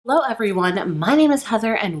Hello everyone, my name is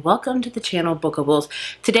Heather and welcome to the channel Bookables.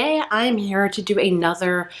 Today I am here to do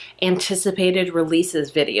another anticipated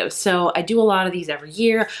releases video. So I do a lot of these every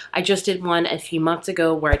year. I just did one a few months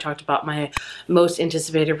ago where I talked about my most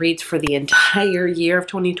anticipated reads for the entire year of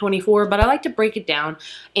 2024, but I like to break it down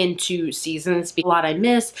into seasons. A lot I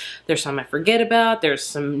miss, there's some I forget about, there's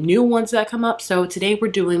some new ones that come up. So today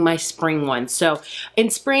we're doing my spring one. So in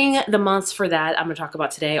spring, the months for that I'm going to talk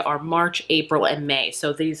about today are March, April, and May.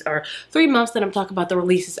 So these are 3 months that I'm talking about the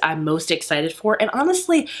releases I'm most excited for. And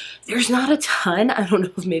honestly, there's not a ton. I don't know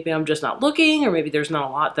if maybe I'm just not looking or maybe there's not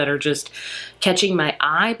a lot that are just catching my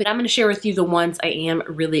eye, but I'm going to share with you the ones I am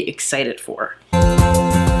really excited for.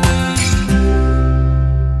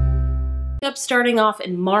 Starting off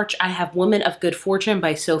in March, I have Woman of Good Fortune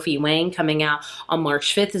by Sophie Wang coming out on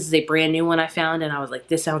March 5th. This is a brand new one I found and I was like,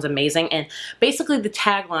 this sounds amazing. And basically the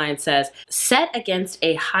tagline says, set against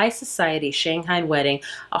a high society Shanghai wedding,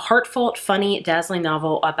 a heartfelt, funny, dazzling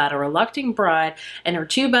novel about a reluctant bride and her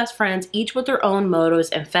 2 best friends, each with their own motives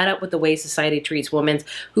and fed up with the way society treats women,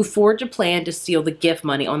 who forge a plan to steal the gift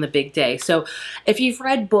money on the big day. So if you've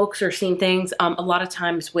read books or seen things, a lot of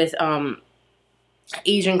times with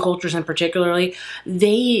Asian cultures in particularly,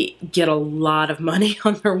 they get a lot of money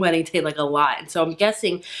on their wedding day, like a lot. And so I'm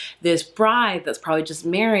guessing this bride that's probably just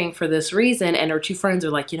marrying for this reason and her 2 friends are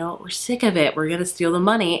like, you know, we're sick of it, we're gonna steal the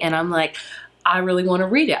money. And I'm like, I really want to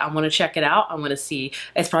read it. I want to check it out. I want to see.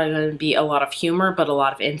 It's probably going to be a lot of humor, but a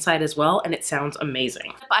lot of insight as well, and it sounds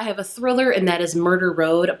amazing. I have a thriller, and that is Murder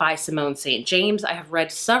Road by Simone St. James. I have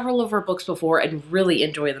read several of her books before and really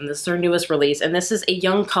enjoy them. This is her newest release, and this is a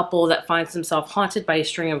young couple that finds themselves haunted by a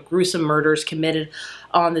string of gruesome murders committed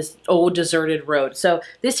on this old deserted road. So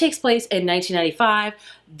this takes place in 1995.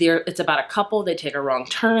 It's about a couple. They take a wrong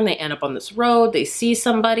turn. They end up on this road. They see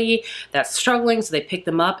somebody that's struggling, so they pick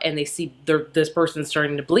them up and they see this person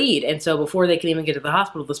starting to bleed. And so before they can even get to the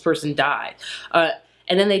hospital, this person died.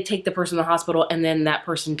 And then they take the person to the hospital and then that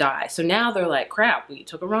person dies. So now they're like, crap, we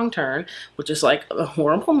took a wrong turn, which is like a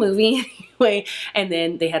horrible movie anyway. And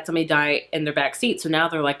then they had somebody die in their back seat. So now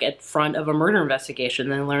they're like at front of a murder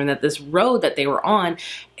investigation. And they learn that this road that they were on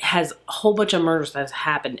has a whole bunch of murders that has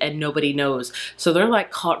happened and nobody knows. So they're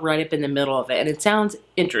like caught right up in the middle of it. And it sounds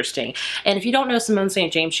interesting. And if you don't know Simone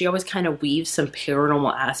St. James, she always kind of weaves some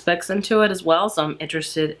paranormal aspects into it as well. So I'm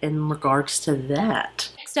interested in regards to that.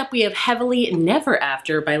 Next up, we have Heavily Never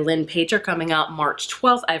After by Lynn Pater coming out March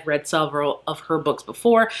 12th. I've read several of her books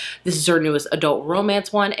before. This is her newest adult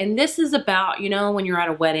romance one. And this is about, you know, when you're at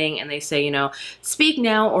a wedding and they say, you know, speak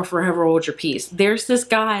now or forever hold your peace. There's this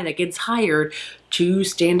guy that gets hired to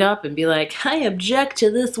stand up and be like, I object to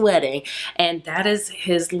this wedding. And that is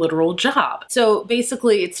his literal job. So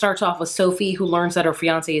basically it starts off with Sophie, who learns that her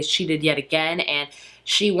fiance is cheated yet again. And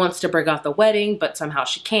she wants to break off the wedding, but somehow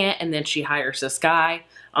she can't. And then she hires this guy.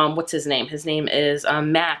 What's his name? His name is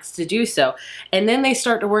Max, to do so. And then they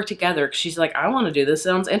start to work together. She's like, I want to do this.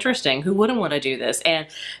 Sounds interesting. Who wouldn't want to do this? And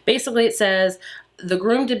basically it says, the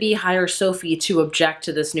groom-to-be hires Sophie to object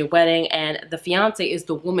to this new wedding, and the fiance is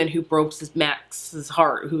the woman who broke Max's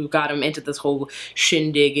heart, who got him into this whole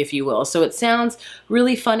shindig, if you will. So it sounds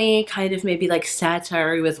really funny, kind of maybe like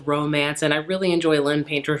satire with romance, and I really enjoy Lynn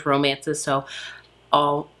Pater's romances, so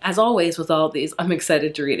as always with all of these, I'm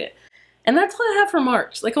excited to read it. And that's all I have for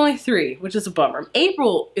March, like only 3, which is a bummer.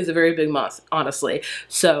 April is a very big month, honestly,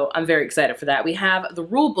 so I'm very excited for that. We have The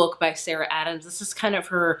Rule Book by Sarah Adams. This is kind of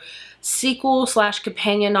her sequel /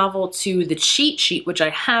 companion novel to The Cheat Sheet, which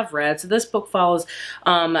I have read. So this book follows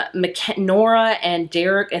Nora and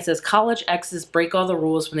Derek. It says college exes break all the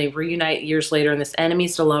rules when they reunite years later in this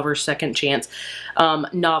enemies to lovers second chance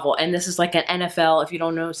novel. And this is like an NFL. If you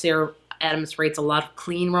don't know, Sarah Adams writes a lot of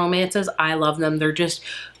clean romances. I love them. They're just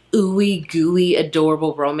ooey gooey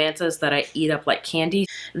adorable romances that I eat up like candy.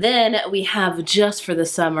 Then we have Just for the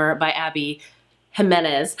Summer by Abby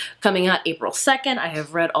Jimenez coming out April 2nd. I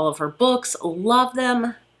have read all of her books, love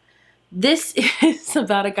them. This is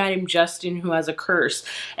about a guy named Justin who has a curse,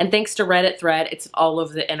 and thanks to Reddit thread, it's all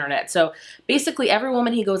over the internet. So basically every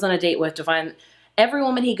woman he goes on a date with finds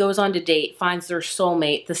their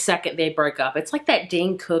soulmate the second they break up. It's like that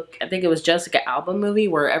Dane Cook, I think it was Jessica Alba movie,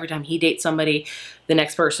 where every time he dates somebody, the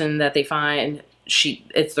next person that they find,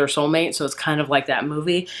 it's their soulmate. So it's kind of like that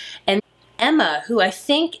movie. And Emma, who I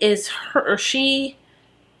think is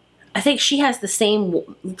I think she has the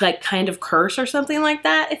same like kind of curse or something like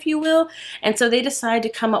that, if you will. And so they decide to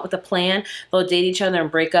come up with a plan. They'll date each other and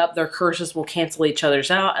break up. Their curses will cancel each other's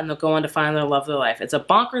out and they'll go on to find their love of their life. It's a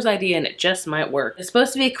bonkers idea and it just might work. It's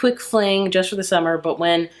supposed to be a quick fling just for the summer, but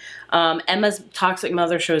when Emma's toxic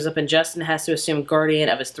mother shows up and Justin has to assume guardian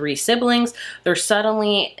of his 3 siblings. They're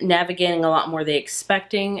suddenly navigating a lot more than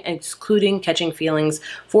expecting, including catching feelings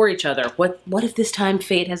for each other. What if this time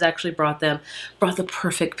fate has actually brought the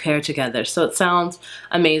perfect pair together? So it sounds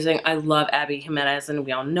amazing. I love Abby Jimenez, and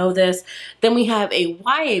we all know this. Then we have a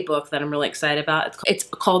YA book that I'm really excited about. It's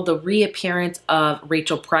called The Reappearance of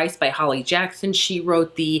Rachel Price by Holly Jackson. She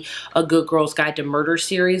wrote the A Good Girl's Guide to Murder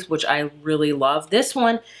series, which I really love. This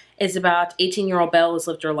one is about 18-year-old Belle has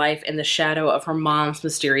lived her life in the shadow of her mom's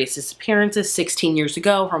mysterious disappearances. 16 years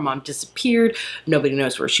ago, her mom disappeared. Nobody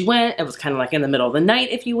knows where she went. It was kind of like in the middle of the night,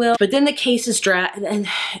 if you will. But then the case is dragged, and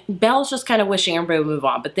Belle's just kind of wishing everybody would move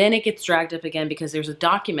on. But then it gets dragged up again because there's a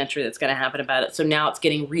documentary that's going to happen about it. So now it's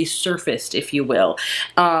getting resurfaced, if you will.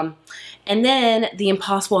 And then the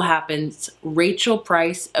impossible happens. Rachel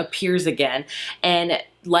Price appears again, and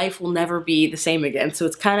life will never be the same again. So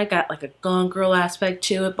it's kind of got like a Gone Girl aspect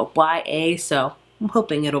to it, but YA, so I'm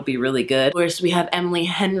hoping it'll be really good. Of course, we have Emily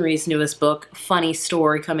Henry's newest book, Funny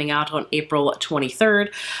Story, coming out on April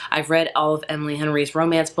 23rd. I've read all of Emily Henry's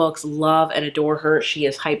romance books, love and adore her. She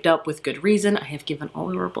is hyped up with good reason. I have given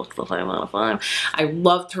all of her books a 5 out of 5. I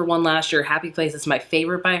loved her one last year. Happy Place is my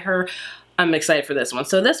favorite by her. I'm excited for this one.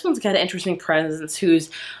 So this one's got an interesting presence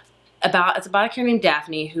it's about a character named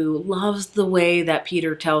Daphne who loves the way that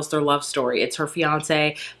Peter tells their love story. It's her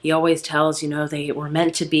fiance. He always tells, you know, they were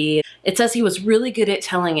meant to be. It says he was really good at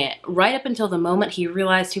telling it right up until the moment he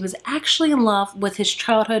realized he was actually in love with his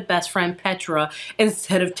childhood best friend Petra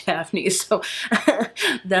instead of Daphne. So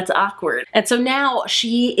that's awkward. And so now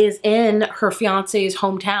she is in her fiance's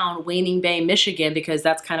hometown, Waning Bay, Michigan, because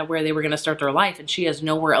that's kind of where they were going to start their life, and she has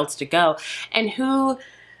nowhere else to go. And who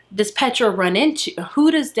does Petra run into?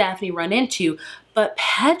 Who does Daphne run into but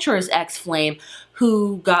Petra's ex-flame,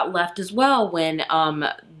 who got left as well when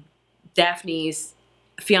Daphne's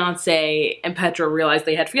fiance and Petra realized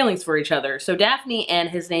they had feelings for each other. So Daphne and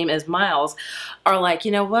his name is Miles are like,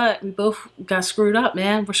 you know what? We both got screwed up,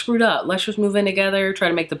 man. We're screwed up. Let's just move in together, try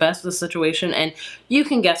to make the best of the situation, and you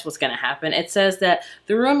can guess what's going to happen. It says that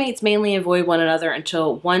the roommates mainly avoid one another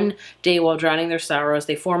until one day while drowning their sorrows,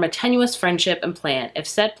 they form a tenuous friendship and plan. If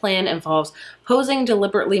said plan involves posing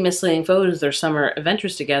deliberately misleading photos of their summer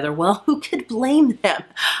adventures together, well, who could blame them?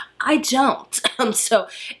 I don't. So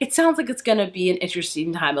it sounds like it's going to be an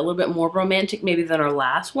interesting time, a little bit more romantic maybe than our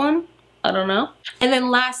last one. I don't know. And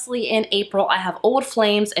then lastly, in April, I have Old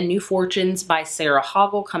Flames and New Fortunes by Sarah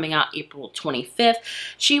Hoggle coming out April 25th.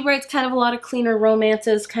 She writes kind of a lot of cleaner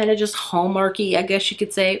romances, kind of just Hallmarky, I guess you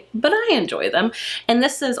could say, but I enjoy them. And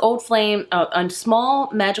this is Old Flame, a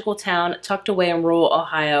small magical town tucked away in rural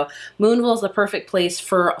Ohio. Moonville is the perfect place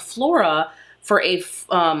for Flora, for a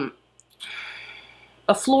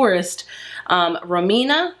florist,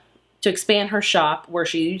 Romina, to expand her shop, where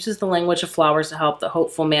she uses the language of flowers to help the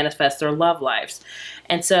hopeful manifest their love lives.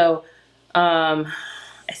 And so I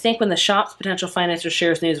think when the shop's potential financier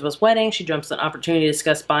shares news of his wedding, she jumps on an opportunity to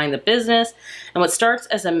discuss buying the business. And what starts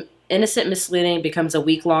as an innocent misleading becomes a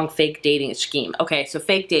week-long fake dating scheme. Okay, so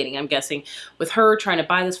fake dating, I'm guessing, with her trying to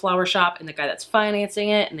buy this flower shop and the guy that's financing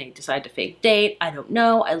it, and they decide to fake date. I don't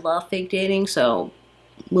know. I love fake dating, so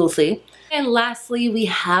we'll see. And lastly, we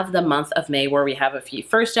have the month of May, where we have a few.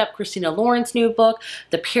 First up, Christina Lauren's new book,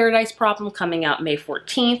 The Paradise Problem, coming out May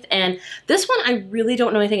 14th. And this one I really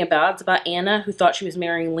don't know anything about. It's about Anna, who thought she was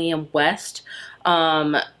marrying Liam West.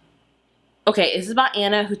 Okay, this is about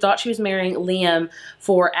Anna, who thought she was marrying Liam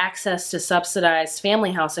for access to subsidized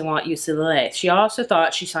family housing while at UCLA. She also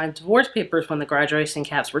thought she signed divorce papers when the graduation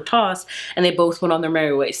caps were tossed, and they both went on their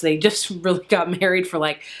merry way. So they just really got married for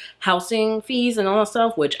like housing fees and all that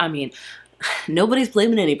stuff, which, I mean, nobody's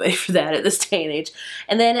blaming anybody for that at this day and age.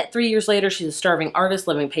 And then 3 years later, she's a starving artist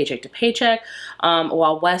living paycheck to paycheck,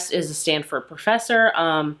 while West is a Stanford professor.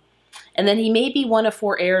 And then he may be one of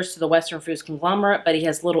 4 heirs to the Western Foods conglomerate, but he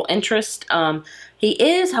has little interest. He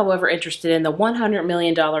is, however, interested in the $100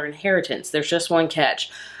 million inheritance. There's just one catch.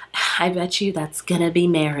 I bet you that's gonna be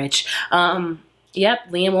marriage. Yep,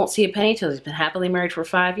 Liam won't see a penny till he's been happily married for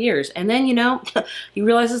 5 years. And then, you know, he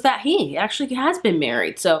realizes that he actually has been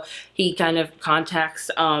married. So he kind of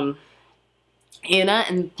contacts Anna,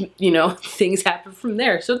 and, you know, things happen from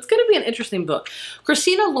there. So it's going to be an interesting book.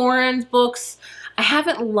 Christina Lauren's books, I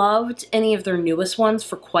haven't loved any of their newest ones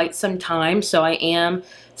for quite some time, so I am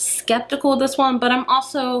skeptical of this one, but I'm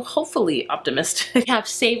also hopefully optimistic. We have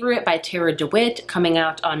Savor It by Tara DeWitt coming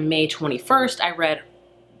out on May 21st. I read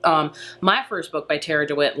my first book by Tara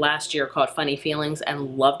DeWitt last year called Funny Feelings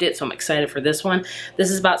and loved it, so I'm excited for this one. This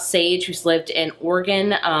is about Sage, who's lived in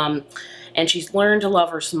Oregon, and she's learned to love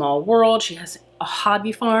her small world. She has a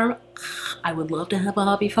hobby farm. I would love to have a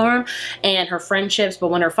hobby farm. And her friendships, but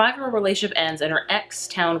when her 5-year-old relationship ends and her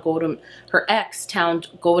ex-town golden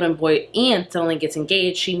boy aunt suddenly gets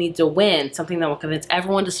engaged, she needs a win, something that will convince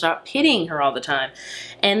everyone to stop pitying her all the time.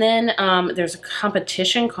 And then there's a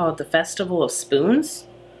competition called the Festival of Spoons.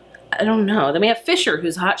 I don't know. Then we have Fisher,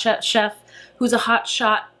 who's a hot chef, who is a hot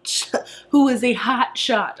shot,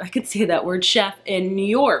 I could say that word, chef in New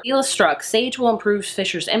York. Deal is struck. Sage will improve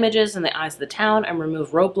Fisher's images in the eyes of the town and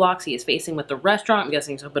remove roadblocks he is facing with the restaurant. I'm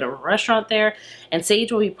guessing he's opened a restaurant there. And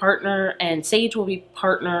Sage will be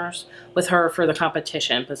partners with her for the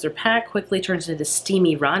competition. But their pact quickly turns into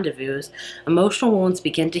steamy rendezvous. Emotional wounds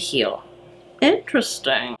begin to heal.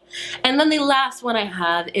 Interesting. And then the last one I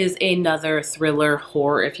have is another thriller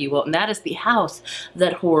horror, if you will, and that is The House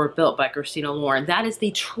That Horror Built by Christina Lauren. That is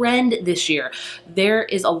the trend this year. There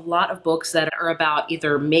is a lot of books that are about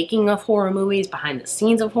either making of horror movies, behind the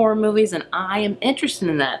scenes of horror movies, and I am interested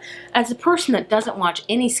in that. As a person that doesn't watch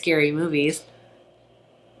any scary movies,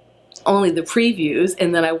 only the previews,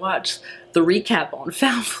 and then I watch the recap on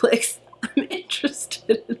Foundflix, I'm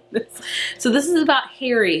interested in this. So this is about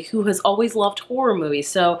Harry, who has always loved horror movies.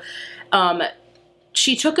 So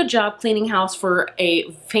she took a job cleaning house for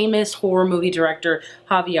a famous horror movie director,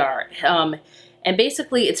 Javier. And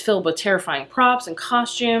basically it's filled with terrifying props and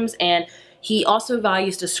costumes, and he also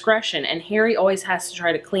values discretion, and Harry always has to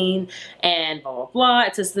try to clean and blah, blah, blah.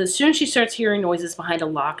 It says that as soon as she starts hearing noises behind a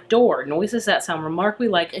locked door, noises that sound remarkably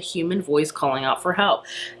like a human voice calling out for help.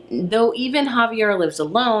 Though even Javier lives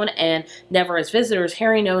alone and never has visitors,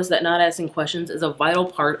 Harry knows that not asking questions is a vital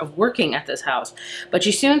part of working at this house. But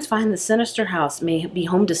she soon finds the sinister house may be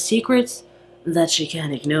home to secrets that she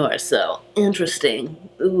can't ignore. So, interesting.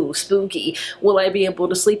 Ooh, spooky. Will I be able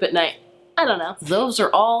to sleep at night? I don't know. Those are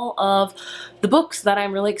all of the books that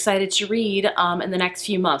I'm really excited to read in the next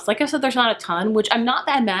few months. Like I said, there's not a ton, which I'm not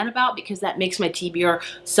that mad about because that makes my TBR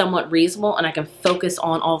somewhat reasonable and I can focus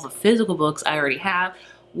on all the physical books I already have,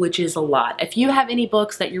 which is a lot. If you have any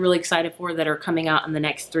books that you're really excited for that are coming out in the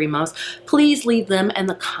next 3 months, please leave them in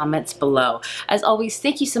the comments below. As always,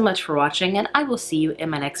 thank you so much for watching, and I will see you in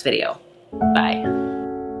my next video. Bye.